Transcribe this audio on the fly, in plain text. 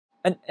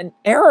An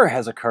error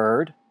has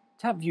occurred.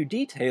 Tap view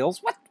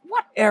details. What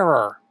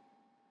error?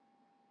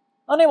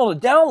 Unable to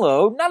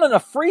download. Not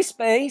enough free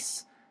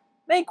space.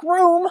 Make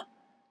room.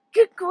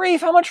 Good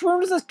grief, how much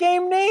room does this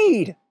game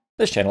need?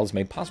 This channel is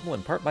made possible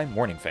in part by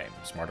Morning Fame,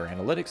 smarter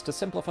analytics to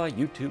simplify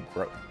YouTube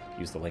growth.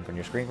 Use the link on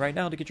your screen right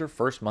now to get your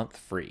first month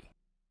free.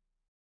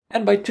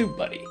 And by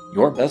TubeBuddy,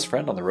 your best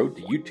friend on the road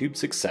to YouTube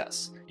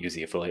success. Use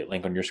the affiliate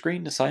link on your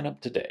screen to sign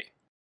up today.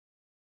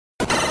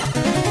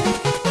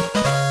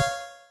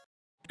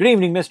 Good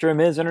evening, Mr. and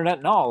Ms. Internet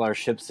and all our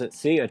ships at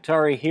sea.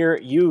 Atari here,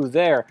 you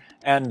there.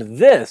 And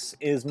this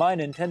is my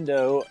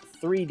Nintendo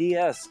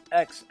 3DS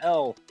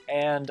XL.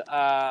 And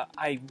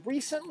I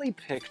recently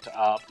picked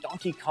up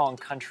Donkey Kong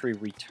Country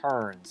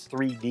Returns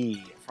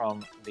 3D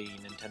from the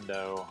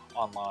Nintendo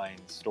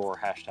online store,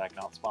 hashtag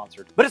not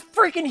sponsored. But it's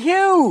freaking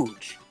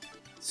huge!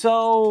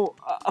 So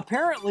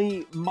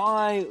apparently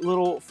my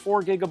little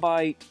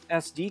 4GB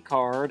SD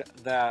card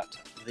that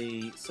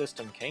the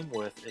system came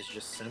with is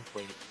just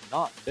simply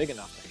not big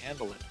enough to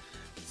handle it.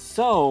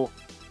 So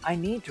I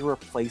need to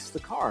replace the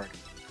card.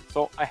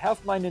 So I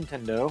have my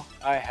Nintendo.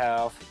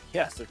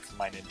 Yes, it's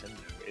my Nintendo.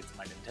 It's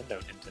my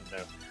Nintendo.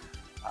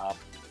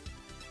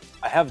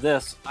 I have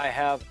this. I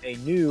have a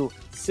new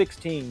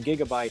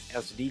 16GB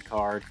SD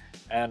card,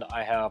 and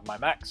I have my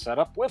Mac set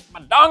up with my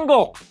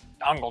dongle.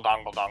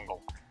 Dongle.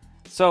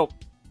 So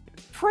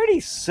pretty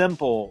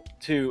simple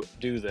to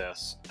do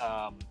this.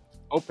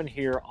 Open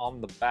here on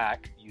the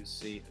back, you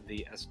see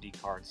the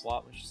SD card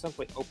slot, which is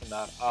simply open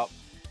that up,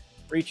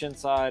 reach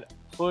inside,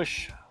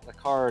 push the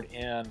card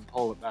in,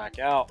 pull it back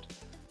out,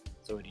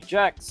 so it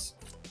ejects.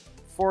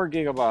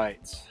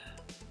 4GB.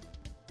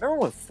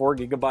 Remember when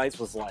 4GB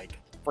was like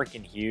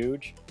freaking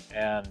huge?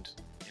 And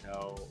you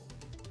know,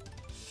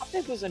 how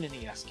big was an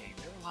NES game?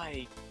 They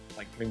were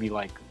like maybe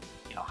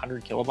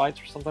 100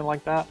 kilobytes or something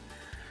like that.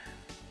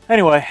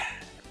 Anyway,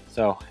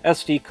 so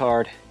SD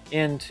card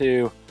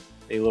into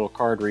a little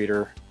card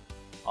reader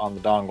on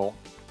the dongle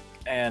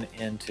and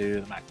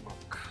into the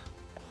MacBook.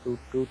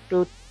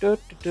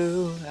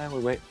 And we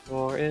wait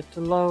for it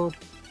to load.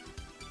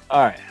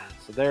 Alright,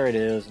 so there it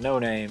is. No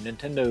name,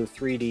 Nintendo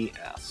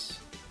 3DS. So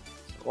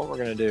what we're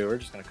going to do, we're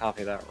just going to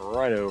copy that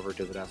right over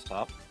to the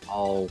desktop.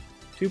 All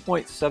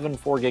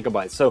 2.74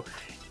 gigabytes. So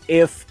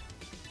if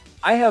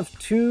I have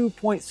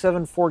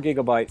 2.74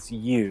 gigabytes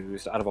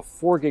used out of a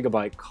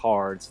 4GB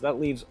card, so that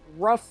leaves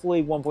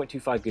roughly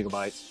 1.25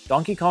 gigabytes.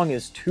 Donkey Kong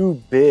is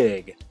too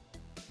big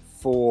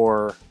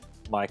for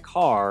my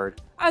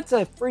card. That's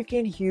a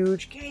freaking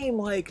huge game.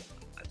 Like,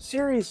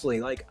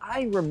 seriously, like,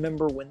 I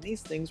remember when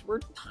these things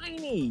were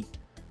tiny.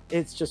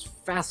 It's just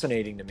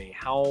fascinating to me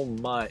how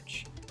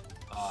much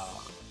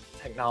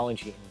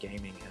technology in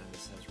gaming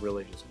has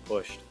really just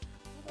pushed.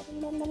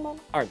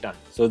 Alright, done.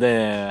 So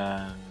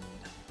then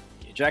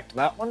eject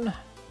that one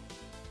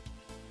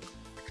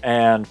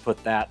and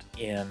put that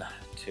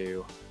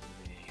into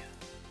the...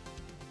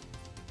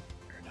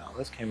 No,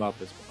 this came up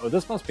as... Oh,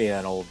 this must be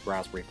an old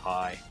Raspberry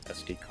Pi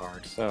SD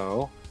card.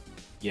 So,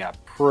 yeah,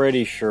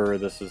 pretty sure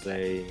this is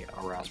a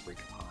Raspberry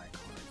Pi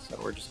card. So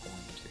we're just going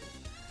to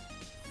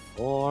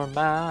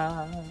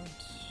format.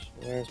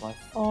 Where's my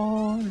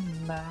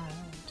format?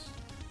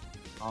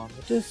 On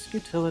the disk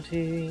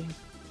utility.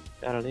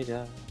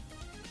 Da-da-dee-da.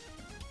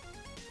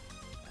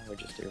 And we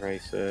just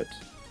erase it.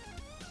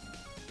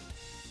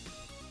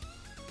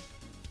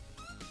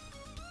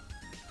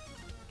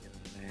 Give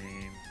it a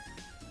name.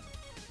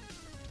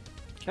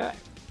 Okay.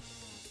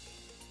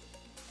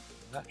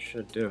 That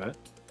should do it.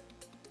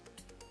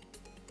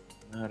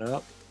 Open that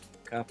up.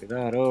 Copy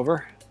that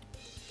over.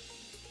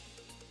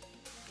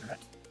 Alright.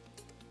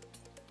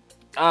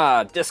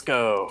 Ah,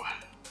 disco!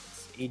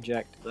 Let's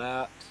eject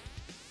that.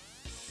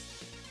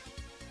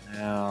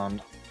 And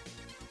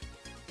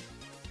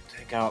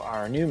take out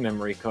our new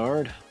memory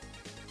card.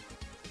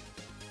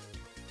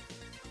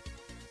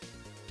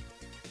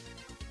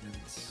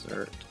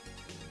 Insert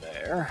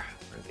there,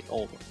 where the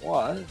old one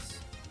was.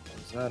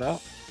 Close that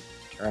up.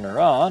 Turn her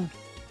on.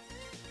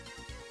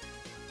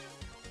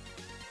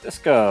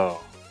 Disco.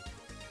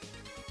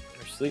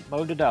 Enter sleep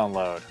mode to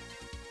download.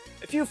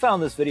 If you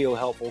found this video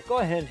helpful, go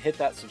ahead and hit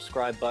that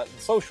subscribe button.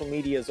 Social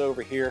media is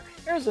over here.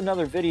 Here's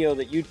another video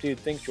that YouTube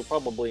thinks you'll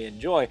probably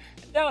enjoy.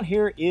 And down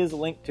here is a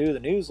link to the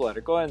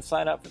newsletter. Go ahead and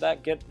sign up for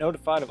that. Get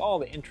notified of all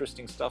the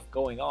interesting stuff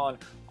going on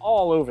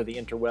all over the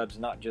interwebs,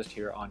 not just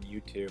here on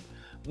YouTube.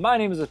 My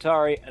name is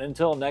Atari, and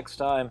until next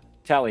time,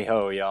 tally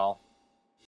ho, y'all.